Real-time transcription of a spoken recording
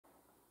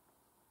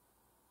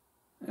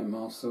I'm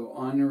also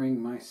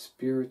honoring my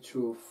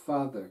spiritual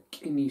father,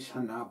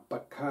 Kinishana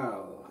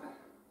Bakal.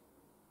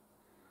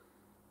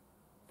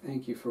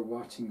 Thank you for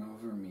watching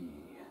over me.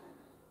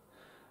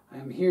 I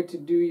am here to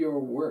do your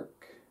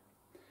work,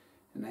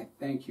 and I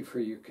thank you for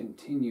your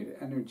continued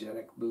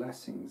energetic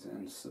blessings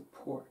and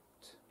support.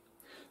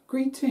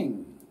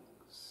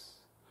 Greetings!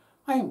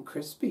 I am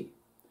Crispy,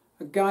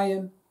 a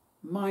Gaian,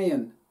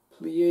 Mayan,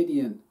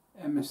 Pleiadian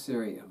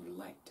emissary of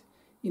light.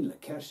 Een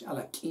Lak,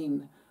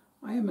 Alakin.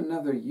 I am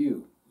another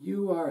you.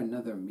 You are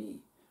another me.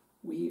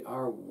 We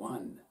are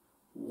one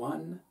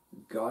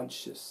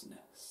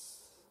God-sciousness.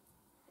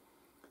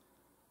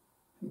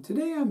 And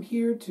today I'm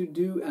here to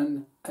do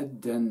an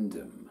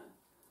addendum,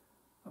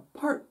 a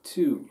part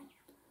 2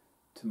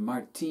 to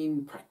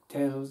Martin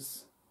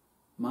Prechtel's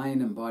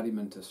Mayan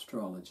Embodiment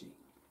Astrology.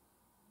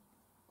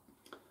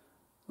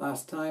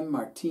 Last time,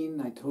 Martin,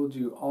 I told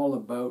you all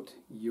about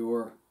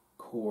your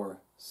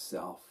core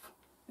self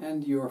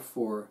and your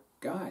 4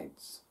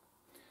 guides.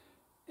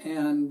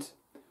 And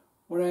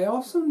what I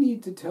also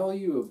need to tell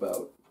you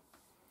about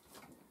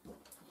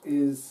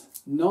is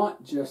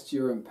not just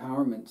your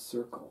empowerment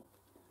circle.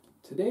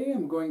 Today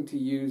I'm going to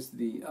use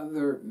the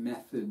other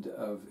method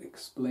of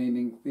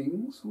explaining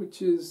things,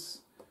 which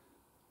is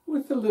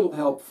with a little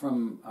help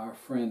from our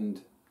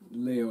friend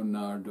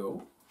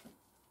Leonardo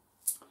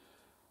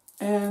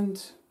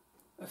and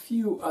a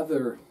few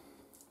other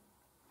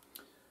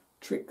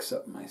tricks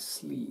up my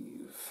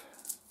sleeve.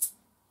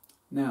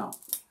 Now,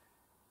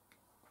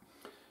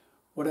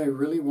 what I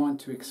really want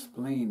to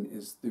explain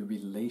is the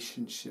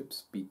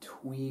relationships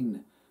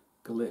between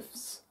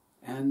glyphs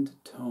and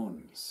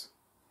tones.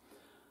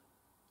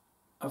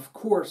 Of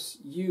course,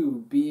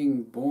 you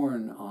being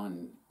born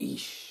on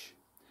Ish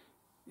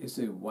is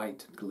a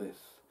white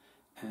glyph,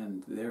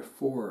 and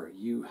therefore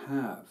you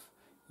have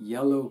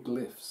yellow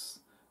glyphs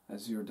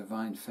as your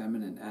divine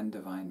feminine and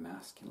divine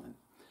masculine.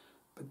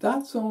 But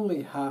that's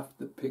only half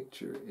the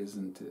picture,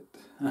 isn't it?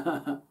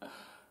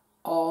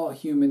 All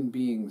human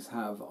beings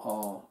have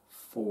all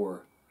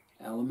 4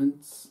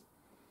 elements,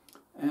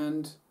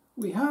 and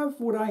we have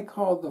what I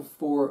call the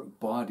 4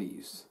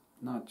 bodies,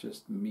 not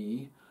just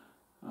me.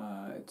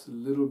 It's a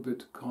little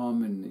bit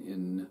common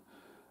in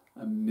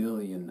a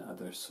million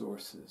other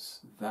sources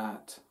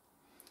that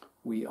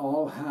we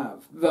all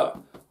have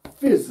the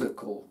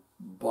physical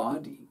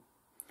body,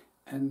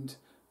 and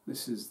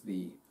this is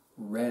the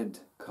red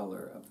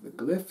color of the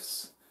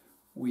glyphs.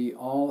 We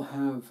all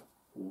have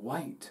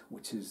white,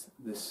 which is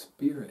the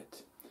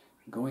spirit,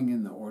 going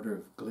in the order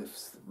of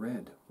glyphs,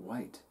 red,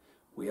 white.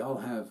 We all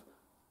have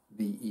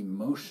the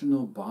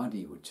emotional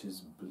body, which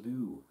is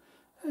blue,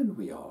 and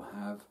we all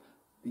have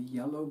the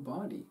yellow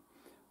body,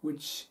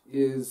 which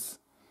is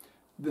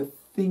the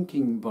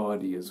thinking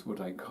body, is what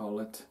I call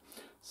it.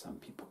 Some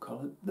people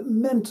call it the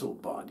mental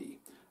body,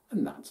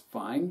 and that's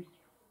fine.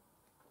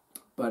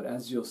 But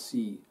as you'll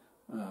see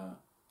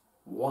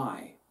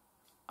why,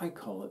 I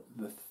call it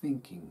the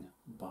thinking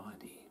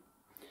body.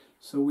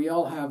 So we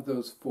all have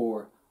those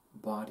 4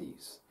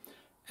 bodies.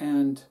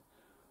 And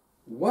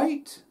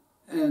white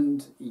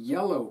and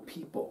yellow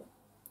people,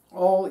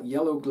 all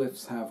yellow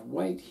glyphs have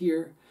white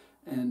here,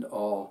 and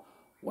all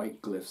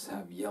white glyphs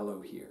have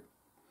yellow here.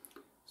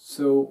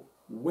 So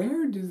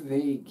where do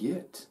they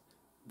get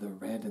the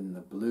red and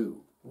the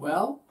blue?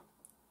 Well,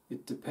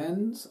 it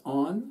depends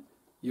on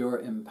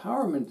your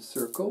empowerment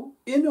circle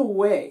in a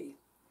way.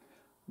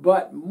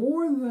 But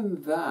more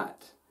than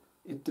that,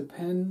 it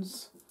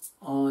depends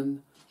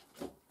on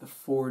the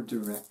 4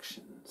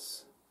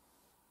 directions.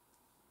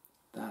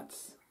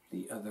 That's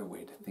the other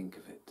way to think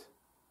of it.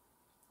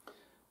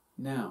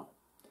 Now,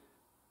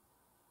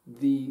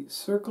 the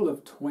circle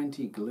of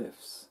 20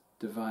 glyphs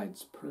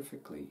divides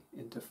perfectly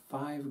into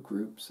 5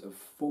 groups of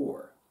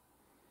 4.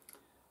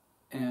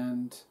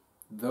 And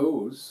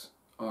those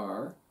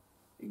are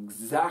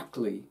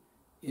exactly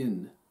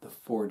in the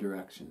 4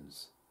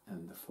 directions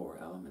and the 4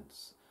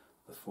 elements,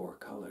 the 4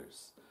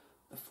 colors,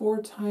 the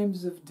 4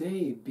 times of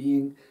day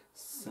being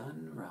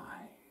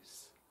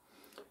sunrise,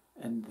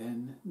 and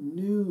then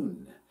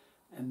noon,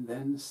 and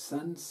then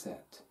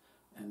sunset,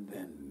 and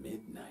then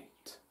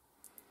midnight.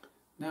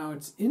 Now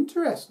it's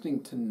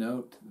interesting to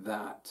note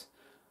that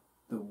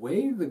the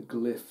way the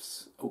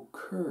glyphs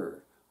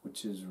occur,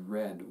 which is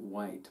red,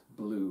 white,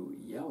 blue,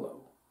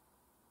 yellow,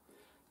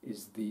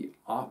 is the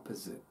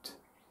opposite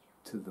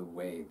to the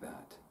way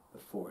that the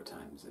 4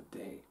 times of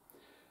day.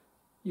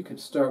 You can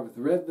start with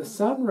red, the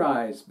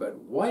sunrise, but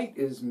white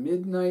is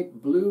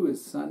midnight, blue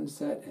is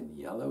sunset, and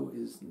yellow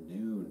is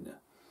noon.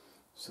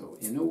 So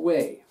in a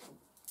way,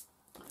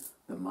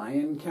 the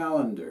Mayan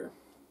calendar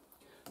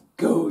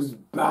goes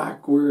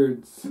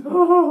backwards.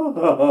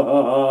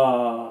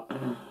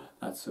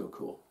 That's so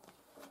cool.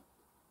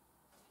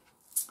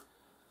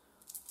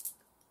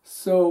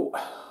 So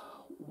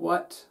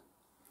what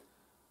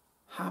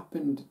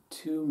happened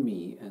to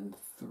me and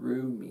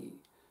through me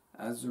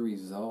as a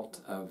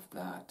result of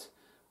that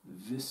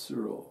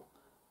visceral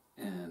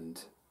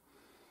and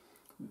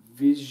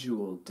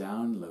visual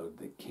download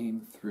that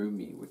came through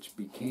me, which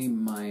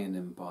became Mayan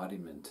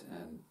embodiment,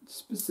 and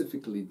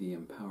specifically the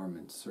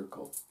empowerment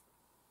circle.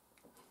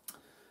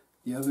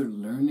 The other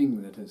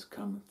learning that has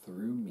come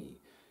through me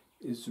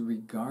is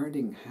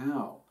regarding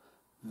how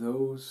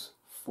those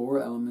 4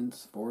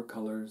 elements, 4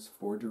 colors,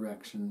 4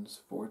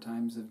 directions, 4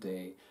 times of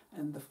day,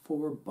 and the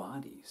 4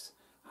 bodies,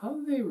 how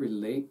they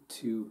relate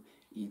to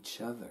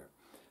each other.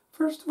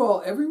 First of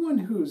all, everyone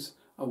who's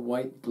a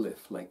white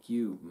glyph like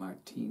you,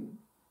 Martine,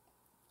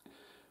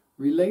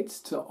 relates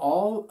to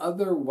all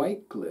other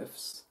white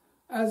glyphs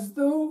as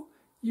though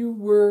you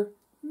were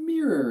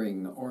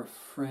mirroring or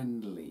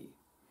friendly.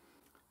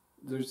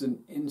 There's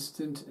an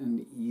instant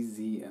and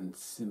easy and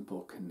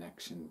simple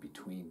connection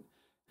between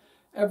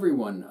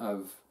everyone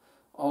of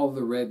all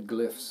the red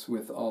glyphs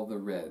with all the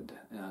red,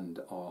 and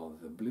all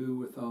the blue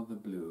with all the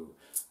blue,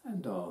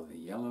 and all the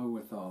yellow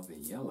with all the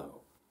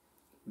yellow,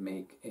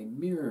 make a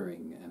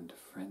mirroring and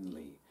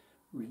friendly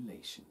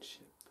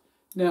relationship.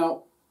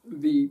 Now,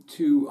 the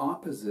 2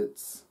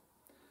 opposites,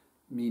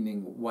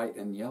 meaning white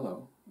and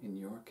yellow in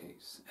your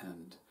case,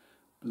 and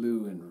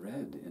blue and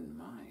red in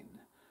mine,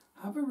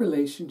 have a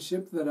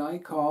relationship that I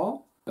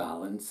call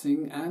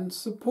balancing and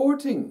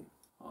supporting.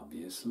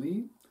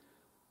 Obviously,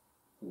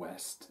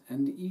 west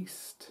and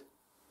east.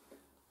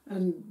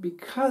 And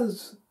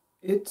because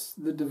it's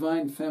the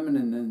divine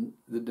feminine and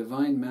the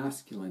divine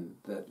masculine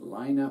that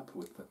line up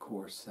with the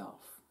core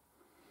self,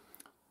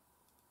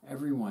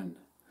 everyone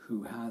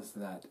who has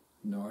that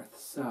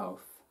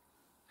north-south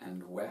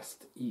and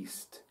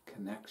west-east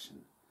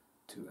connection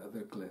to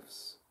other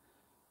glyphs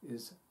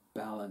is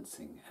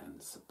balancing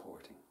and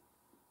supporting.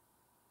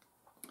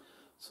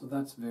 So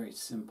that's very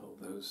simple,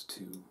 those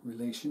 2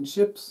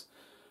 relationships.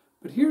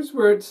 But here's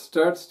where it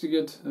starts to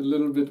get a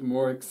little bit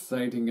more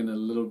exciting and a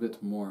little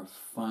bit more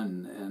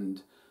fun,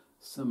 and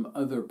some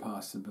other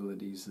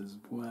possibilities as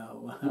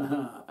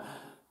well.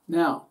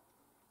 Now,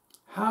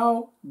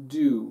 how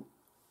do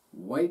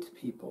white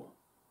people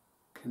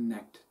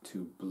connect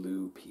to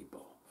blue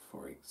people,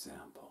 for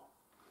example?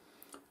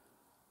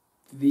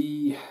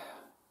 The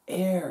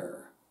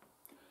air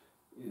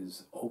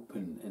is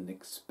open and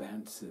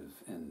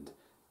expansive and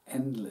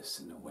endless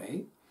in a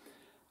way,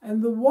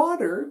 and the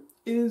water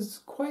is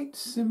quite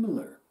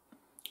similar.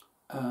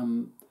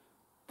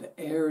 The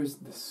air is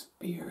the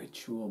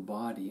spiritual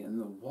body, and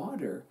the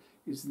water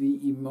is the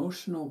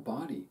emotional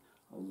body.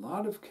 A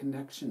lot of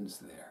connections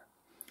there.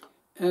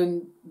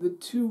 And the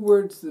 2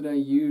 words that I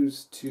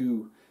use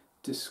to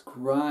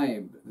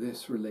describe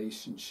this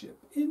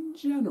relationship in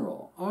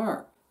general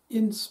are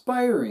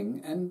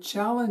inspiring and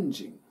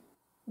challenging.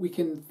 We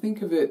can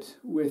think of it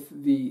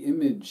with the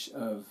image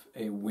of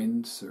a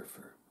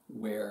windsurfer,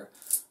 where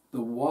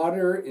the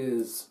water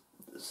is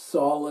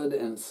solid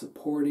and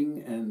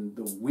supporting, and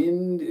the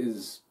wind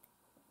is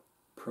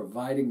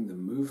providing the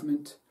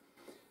movement,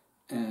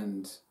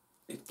 and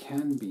it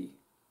can be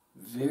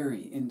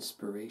very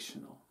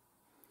inspirational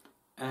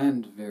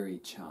and very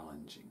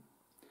challenging.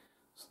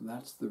 So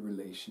that's the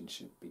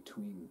relationship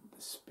between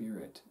the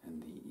spirit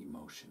and the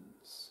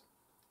emotions,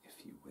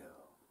 if you will.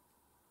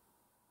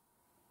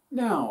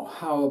 Now,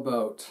 how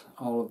about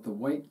all of the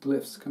white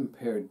glyphs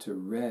compared to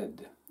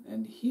red?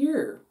 And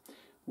here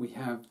we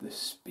have the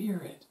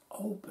spirit,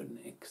 open,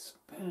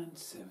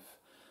 expansive,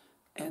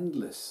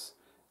 endless,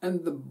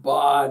 and the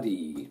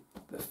body,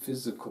 the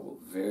physical,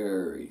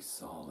 very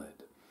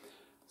solid.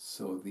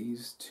 So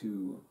these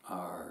 2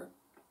 are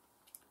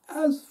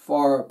as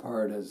far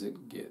apart as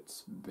it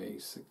gets,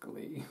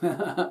 basically.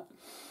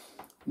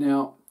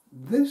 Now,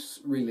 this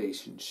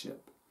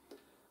relationship,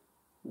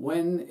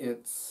 when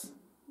it's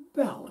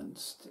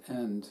balanced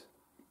and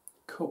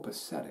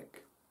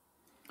copacetic,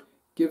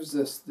 gives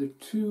us the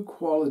 2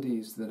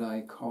 qualities that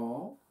I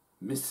call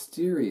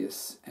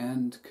mysterious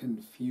and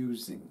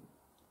confusing.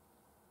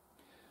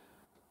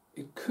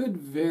 It could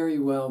very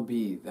well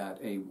be that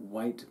a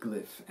white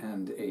glyph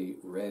and a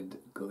red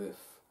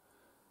glyph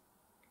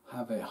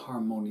have a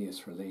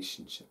harmonious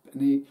relationship.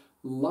 And a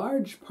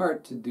large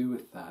part to do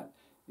with that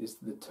is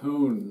the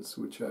tones,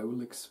 which I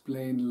will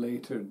explain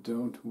later,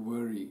 don't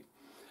worry.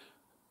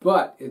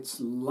 But it's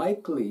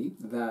likely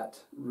that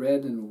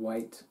red and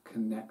white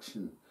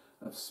connection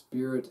of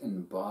spirit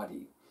and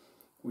body,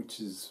 which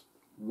is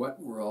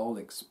what we're all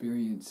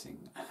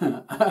experiencing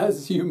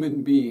as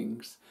human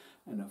beings.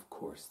 And of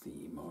course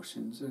the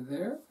emotions are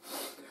there.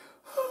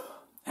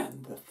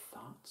 And the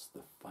thoughts,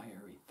 the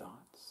fiery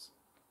thoughts.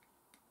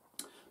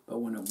 But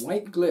when a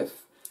white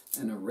glyph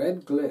and a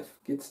red glyph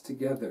gets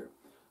together,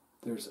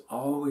 there's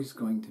always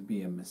going to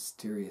be a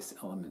mysterious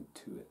element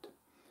to it.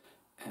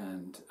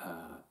 And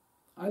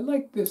I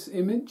like this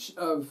image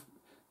of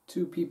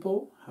 2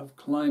 people have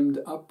climbed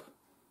up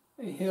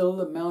a hill,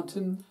 a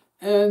mountain,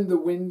 and the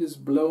wind is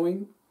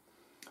blowing.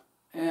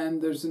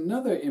 And there's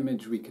another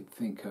image we could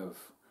think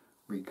of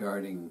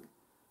regarding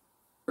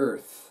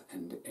earth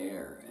and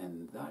air,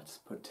 and that's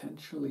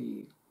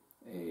potentially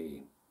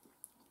a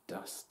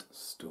dust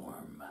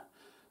storm.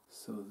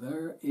 So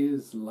there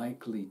is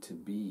likely to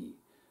be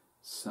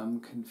some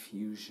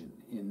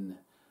confusion in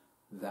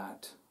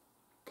that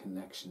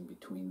connection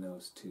between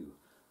those two,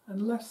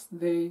 unless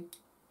they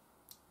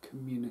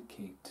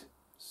communicate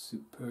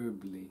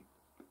superbly.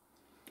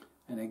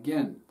 And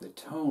again, the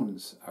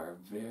tones are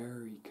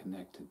very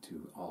connected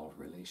to all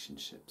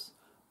relationships,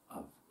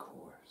 of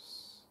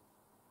course.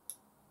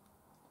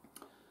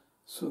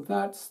 So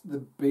that's the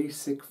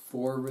basic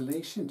 4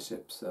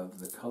 relationships of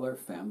the color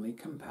family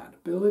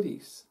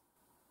compatibilities.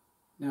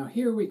 Now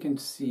here we can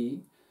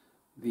see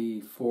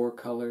the 4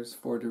 colors,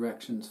 4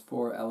 directions,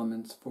 4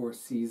 elements, 4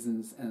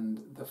 seasons,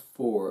 and the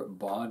 4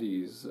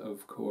 bodies,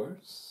 of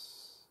course.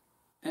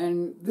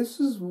 And this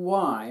is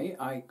why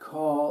I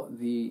call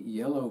the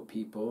yellow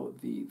people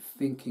the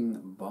thinking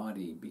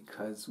body,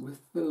 because with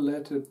the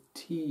letter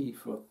T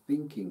for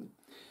thinking,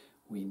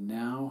 we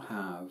now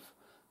have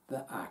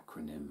the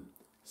acronym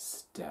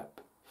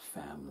STEP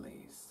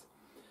families.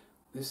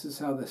 This is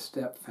how the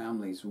STEP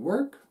families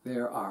work.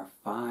 There are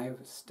 5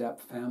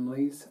 STEP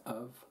families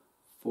of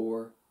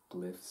 4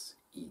 glyphs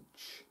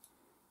each.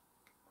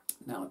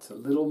 Now it's a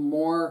little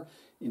more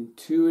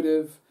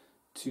intuitive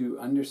to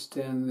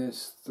understand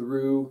this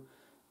through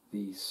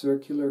the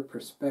circular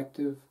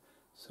perspective.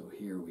 So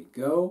here we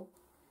go.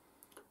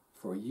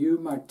 For you,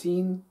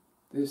 Martine,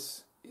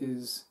 this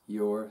is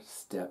your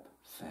STEP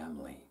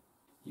family.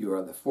 You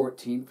are the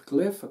 14th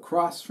glyph.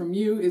 Across from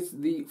you is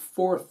the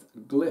 4th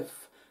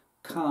glyph,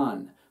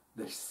 Kan,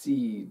 the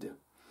seed.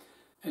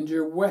 And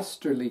your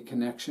westerly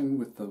connection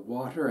with the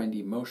water and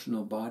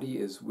emotional body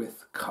is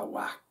with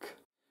Kawak,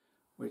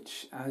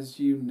 which, as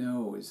you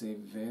know, is a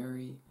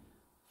very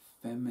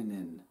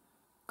feminine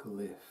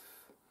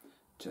glyph,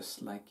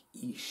 just like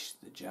Ish,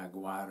 the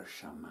jaguar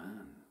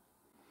shaman.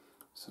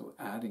 So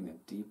adding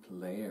a deep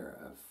layer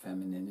of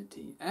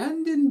femininity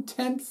and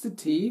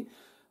intensity.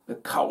 The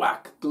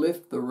Kawak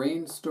glyph, the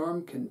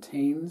rainstorm,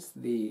 contains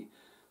the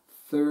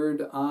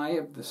 3rd eye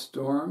of the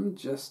storm,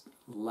 just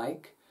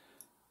like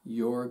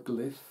your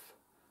glyph,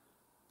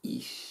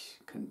 Ish,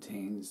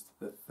 contains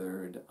the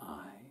 3rd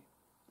eye.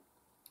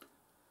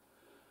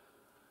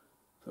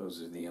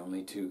 Those are the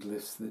only 2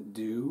 glyphs that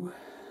do,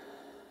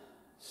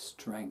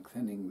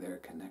 strengthening their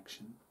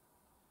connection.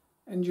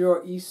 And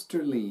your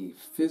easterly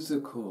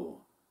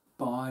physical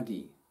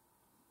body,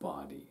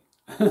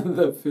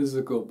 the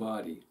physical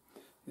body,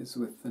 is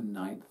with the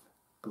 9th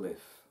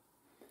glyph,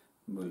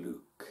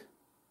 Muluk.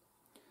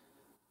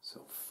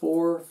 So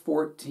 4,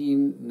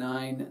 14,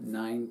 9,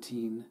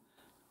 19,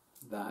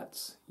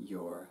 that's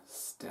your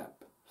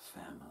STEP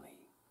family.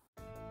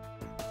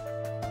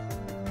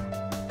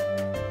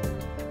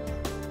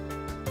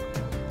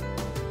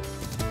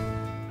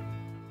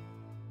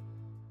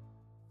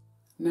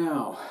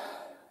 Now,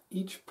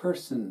 each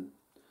person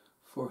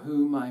for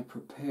whom I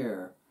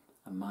prepare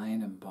a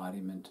Mayan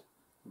embodiment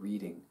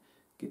reading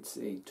gets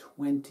a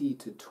 20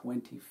 to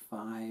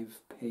 25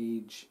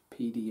 page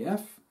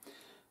PDF,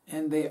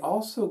 and they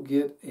also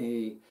get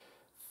a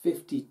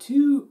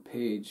 52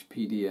 page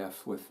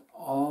PDF with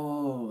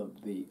all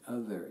of the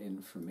other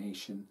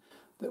information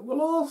that will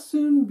all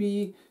soon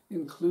be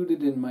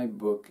included in my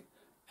book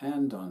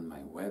and on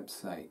my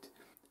website,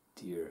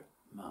 Dear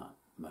Ma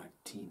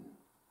Martine.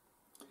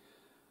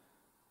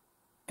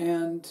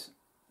 And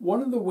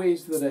one of the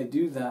ways that I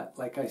do that,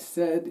 like I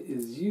said,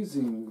 is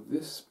using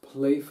this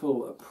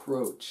playful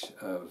approach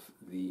of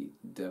the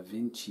Da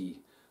Vinci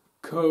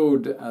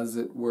Code, as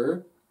it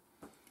were.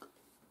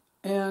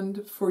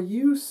 And for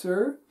you,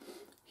 sir,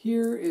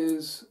 here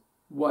is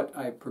what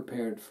I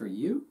prepared for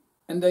you.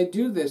 And I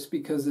do this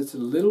because it's a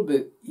little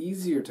bit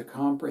easier to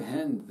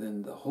comprehend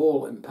than the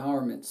whole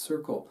empowerment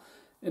circle.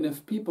 And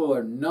if people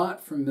are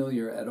not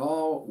familiar at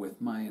all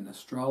with Mayan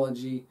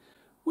astrology,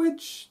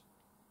 which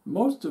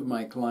most of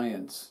my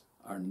clients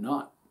are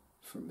not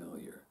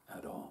familiar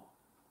at all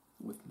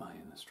with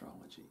Mayan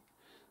astrology,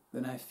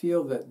 then I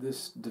feel that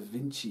this Da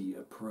Vinci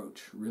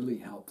approach really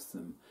helps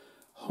them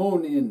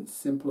hone in,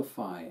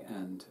 simplify,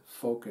 and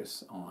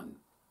focus on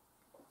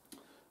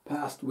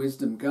past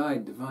wisdom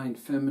guide, divine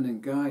feminine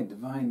guide,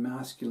 divine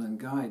masculine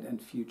guide,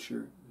 and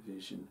future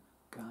vision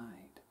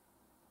guide.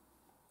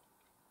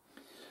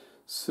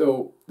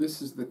 So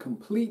this is the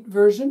complete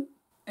version,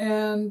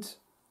 and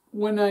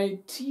when I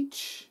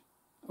teach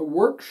a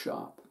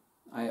workshop,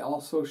 I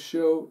also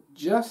show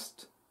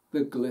just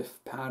the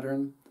glyph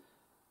pattern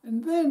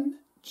and then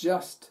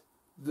just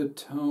the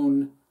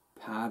tone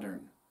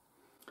pattern.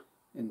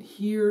 And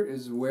here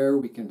is where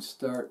we can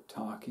start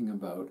talking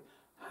about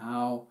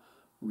how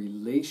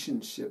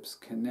relationships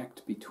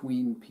connect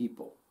between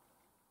people.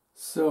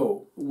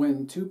 So,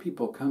 when 2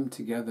 people come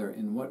together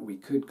in what we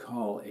could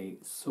call a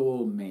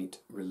soulmate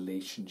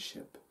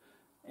relationship,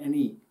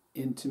 any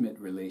intimate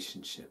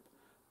relationship,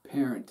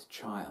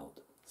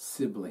 parent-child,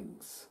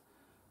 siblings,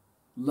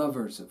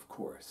 lovers, of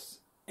course,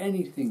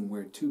 anything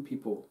where 2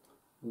 people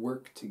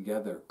work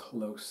together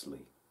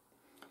closely,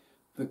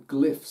 the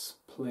glyphs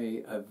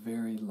play a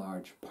very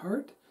large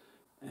part,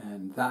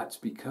 and that's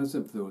because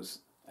of those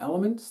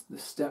elements, the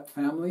step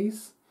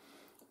families,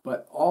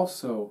 but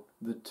also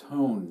the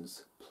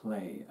tones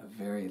play a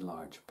very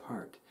large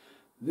part.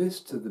 This,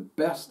 to the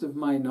best of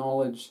my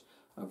knowledge,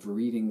 of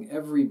reading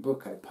every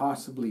book I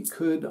possibly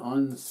could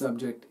on the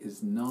subject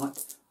is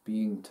not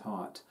being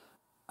taught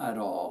at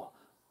all,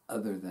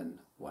 other than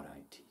what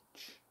I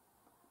teach.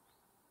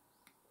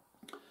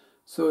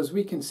 So as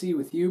we can see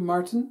with you,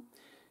 Martin,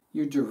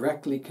 you're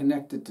directly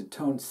connected to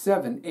tone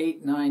 7,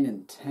 8, 9,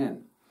 and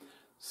 10.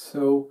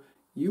 So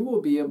you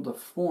will be able to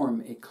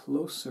form a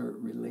closer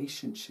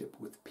relationship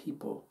with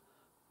people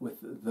with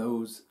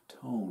those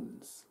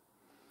tones.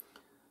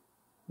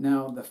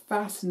 Now, the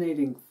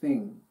fascinating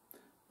thing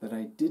that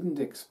I didn't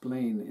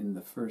explain in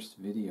the first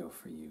video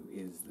for you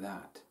is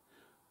that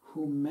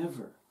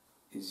whomever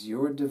is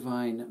your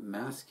divine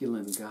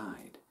masculine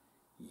guide,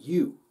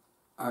 you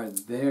are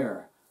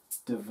their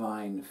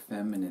divine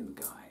feminine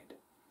guide.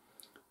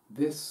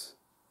 This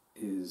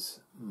is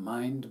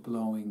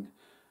mind-blowing,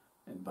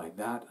 and by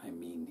that I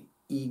mean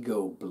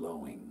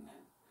ego-blowing.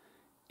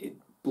 It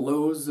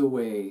blows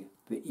away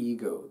the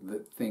ego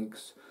that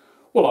thinks,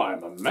 well,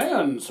 I'm a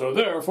man, so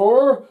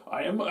therefore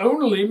I am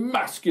only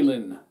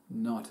masculine.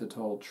 Not at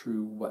all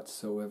true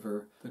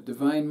whatsoever. The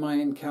Divine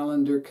Mayan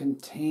calendar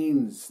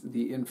contains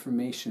the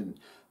information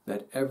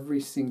that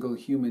every single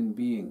human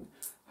being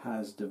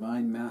has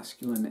divine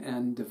masculine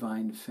and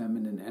divine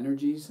feminine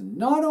energies. And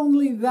not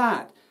only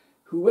that,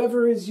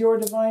 whoever is your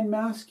divine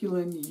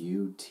masculine,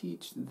 you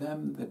teach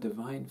them the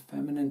divine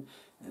feminine.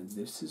 And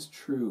this is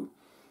true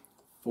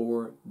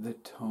for the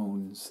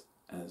tones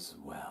as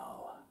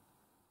well.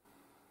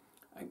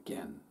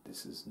 Again,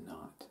 this is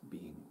not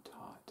being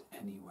taught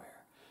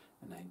anywhere,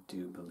 and I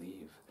do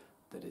believe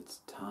that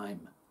it's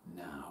time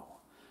now.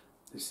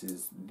 This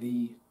is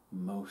the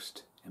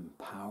most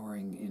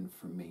empowering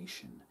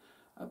information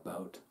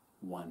about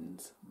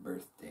one's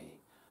birthday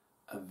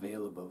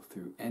available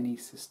through any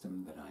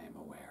system that I am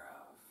aware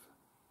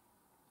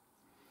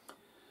of.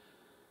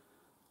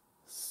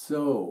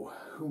 So,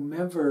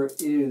 whomever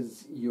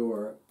is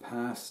your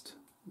past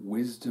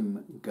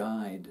wisdom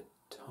guide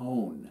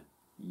tone,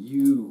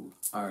 you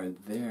are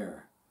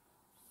their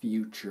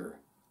future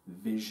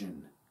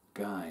vision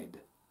guide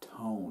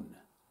tone,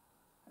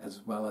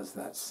 as well as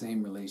that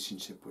same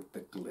relationship with the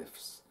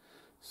glyphs.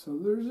 So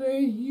there's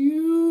a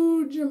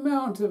huge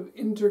amount of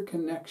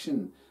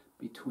interconnection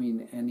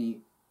between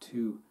any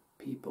two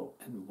people.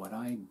 And what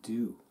I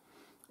do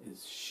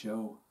is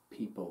show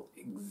people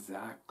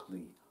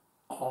exactly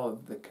all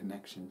of the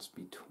connections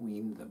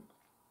between them.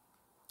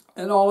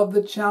 And all of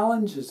the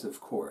challenges, of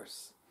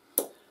course.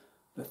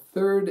 The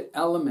third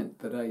element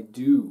that I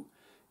do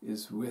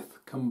is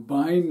with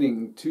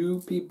combining two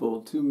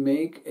people to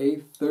make a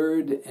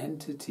third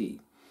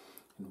entity.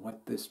 And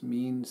what this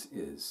means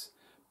is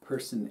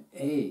person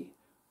A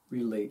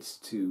relates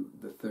to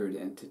the third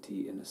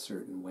entity in a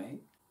certain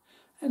way,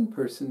 and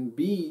person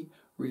B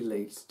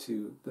relates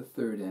to the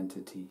third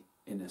entity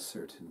in a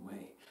certain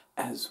way,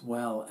 as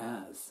well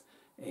as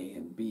A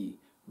and B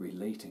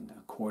relating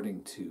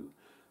according to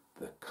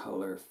the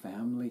color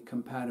family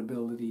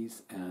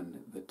compatibilities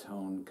and the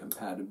tone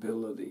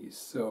compatibilities.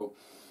 So,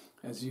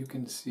 as you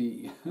can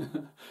see,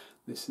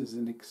 this is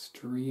an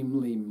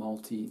extremely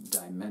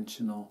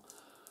multi-dimensional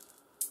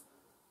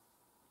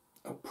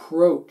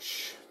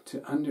approach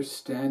to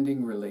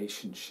understanding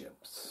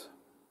relationships,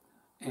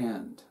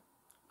 and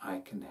I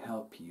can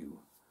help you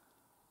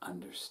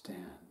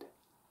understand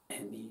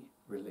any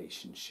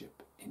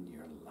relationship in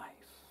your life.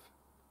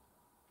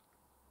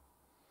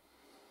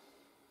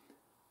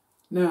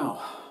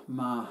 Now,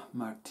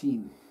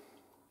 Martin,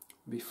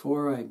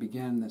 before I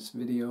began this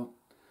video,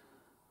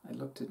 I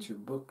looked at your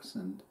books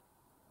and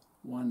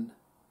one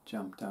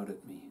jumped out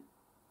at me.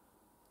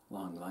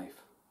 Long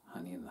Life,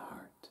 Honey in the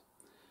Heart.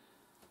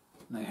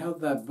 And I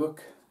held that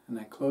book and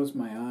I closed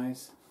my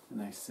eyes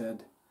and I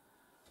said,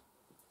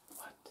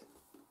 what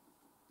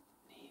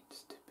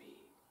needs to be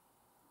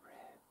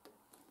read?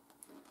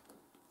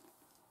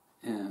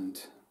 And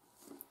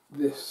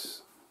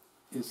this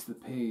is the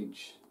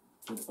page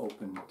that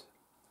opened.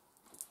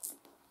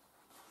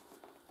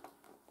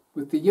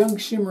 With the young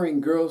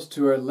shimmering girls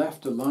to our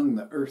left along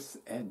the earth's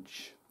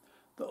edge,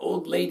 the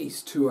old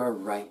ladies to our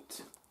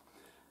right,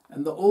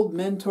 and the old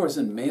mentors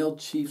and male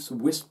chiefs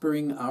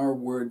whispering our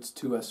words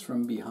to us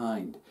from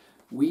behind,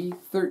 we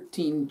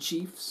 13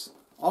 chiefs,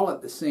 all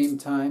at the same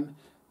time,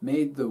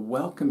 made the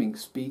welcoming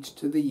speech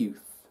to the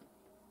youth.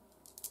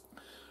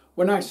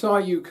 When I saw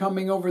you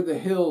coming over the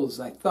hills,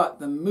 I thought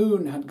the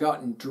moon had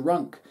gotten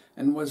drunk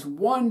and was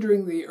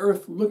wandering the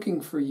earth looking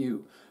for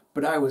you,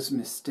 but I was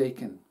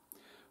mistaken.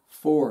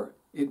 For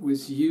it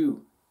was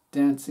you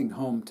dancing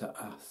home to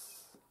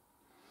us.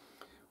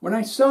 When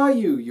I saw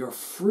you, your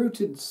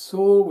fruited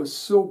soul was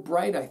so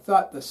bright I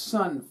thought the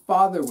sun,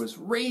 Father, was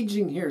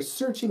raging here,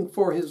 searching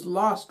for his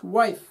lost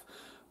wife,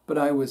 but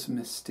I was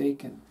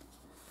mistaken.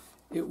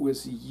 It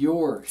was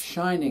your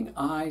shining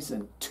eyes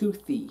and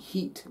toothy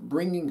heat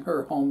bringing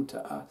her home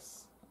to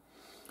us.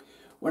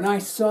 When I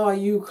saw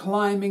you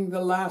climbing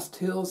the last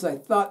hills, I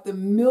thought the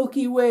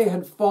Milky Way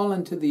had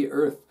fallen to the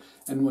earth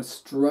and was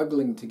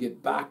struggling to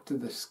get back to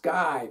the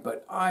sky,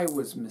 but I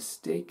was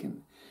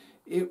mistaken.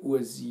 It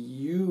was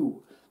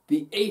you,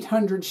 the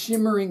 800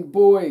 shimmering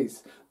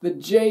boys, the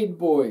jade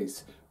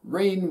boys,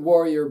 rain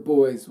warrior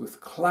boys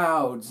with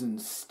clouds and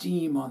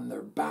steam on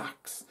their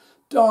backs,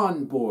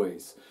 dawn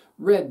boys,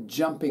 red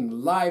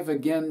jumping live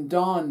again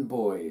dawn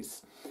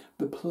boys,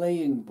 the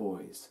playing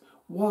boys,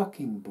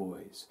 walking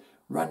boys,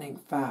 running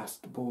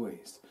fast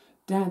boys,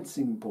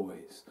 dancing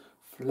boys,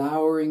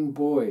 flowering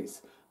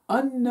boys,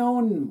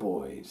 unknown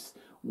boys,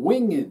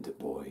 winged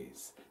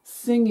boys,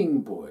 singing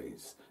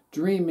boys,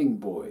 dreaming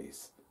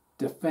boys,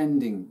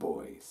 defending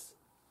boys.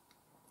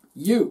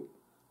 You,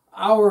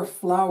 our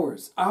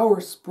flowers, our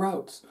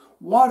sprouts,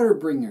 water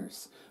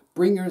bringers,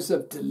 bringers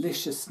of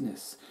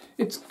deliciousness.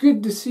 It's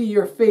good to see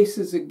your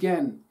faces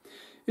again.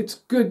 It's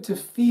good to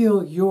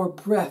feel your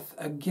breath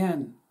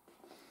again.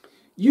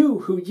 You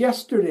who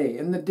yesterday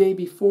and the day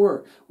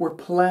before were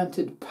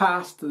planted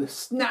past the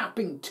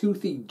snapping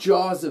toothy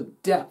jaws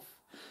of death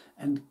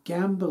and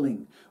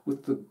gambling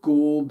with the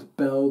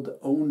gold-belled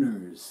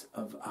owners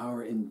of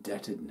our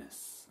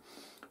indebtedness.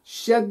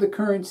 Shed the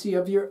currency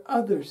of your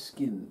other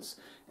skins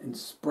and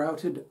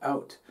sprouted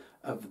out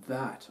of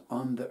that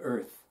on the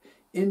earth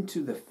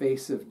into the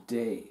face of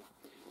day.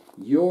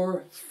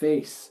 Your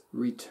face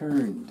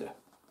returned.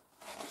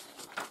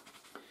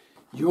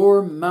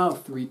 Your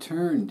mouth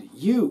returned.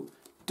 You,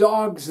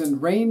 dogs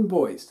and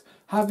rainbows,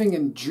 having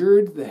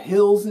endured the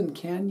hills and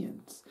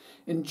canyons,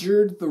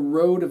 endured the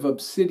road of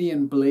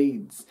obsidian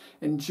blades,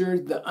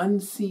 endured the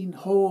unseen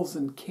holes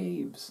and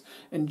caves,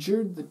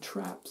 endured the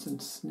traps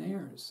and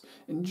snares,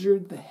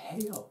 endured the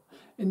hail,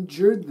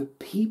 endured the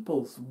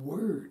people's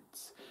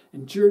words,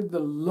 endured the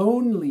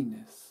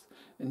loneliness,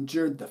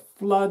 endured the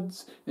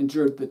floods,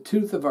 endured the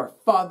tooth of our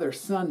father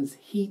sun's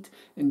heat,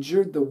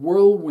 endured the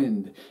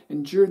whirlwind,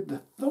 endured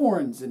the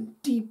thorns and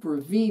deep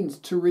ravines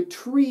to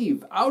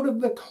retrieve out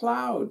of the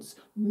clouds,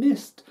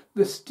 mist,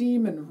 the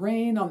steam and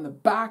rain on the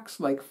backs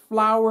like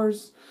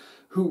flowers,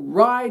 who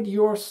ride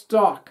your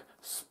stalk,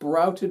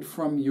 sprouted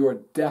from your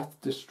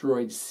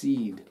death-destroyed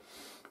seed,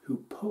 who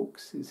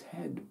pokes his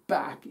head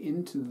back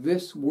into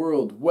this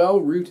world,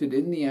 well-rooted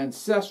in the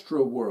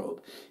ancestral world,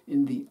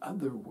 in the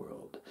other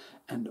world,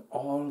 and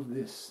all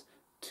this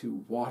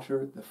to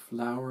water the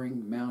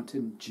flowering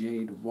mountain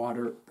jade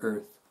water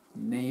earth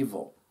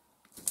navel.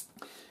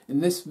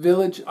 In this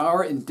village,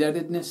 our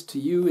indebtedness to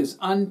you is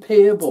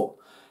unpayable,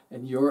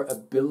 and your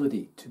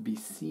ability to be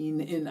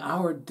seen in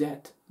our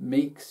debt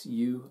makes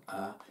you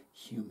a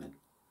human.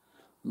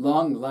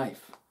 Long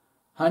life,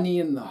 honey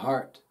in the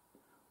heart,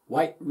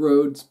 white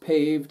roads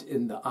paved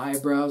in the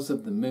eyebrows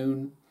of the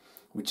moon,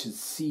 which is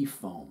sea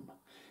foam,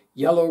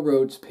 yellow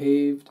roads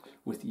paved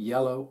with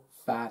yellow,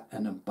 fat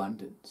and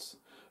abundance,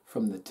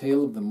 from the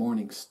tail of the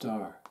morning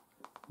star,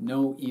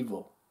 no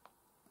evil,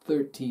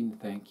 13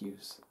 thank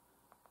yous,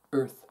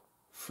 earth,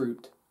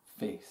 fruit,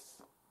 face,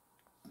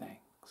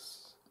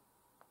 thanks.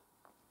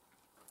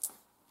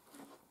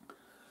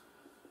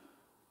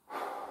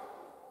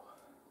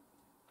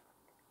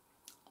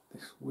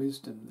 This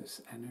wisdom,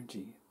 this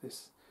energy,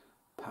 this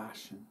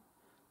passion,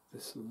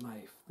 this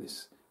life,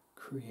 this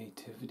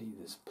creativity,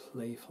 this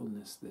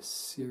playfulness, this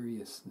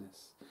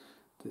seriousness,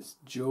 this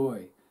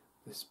joy,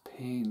 this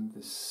pain,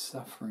 this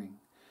suffering,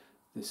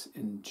 this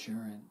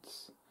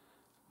endurance,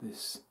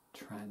 this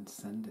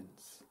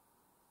transcendence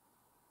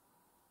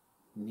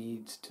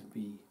needs to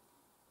be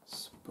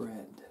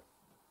spread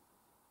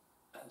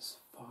as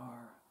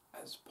far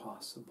as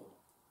possible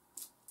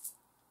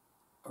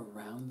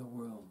around the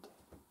world,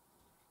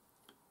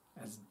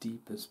 as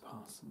deep as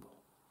possible.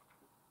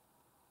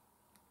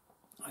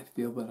 I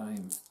feel that I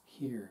am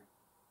here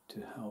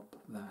to help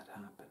that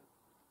happen.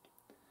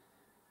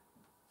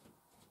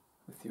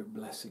 With your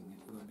blessing,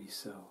 it will be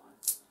so.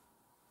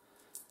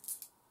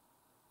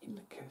 Een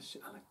Lak,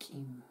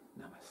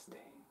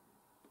 Namaste.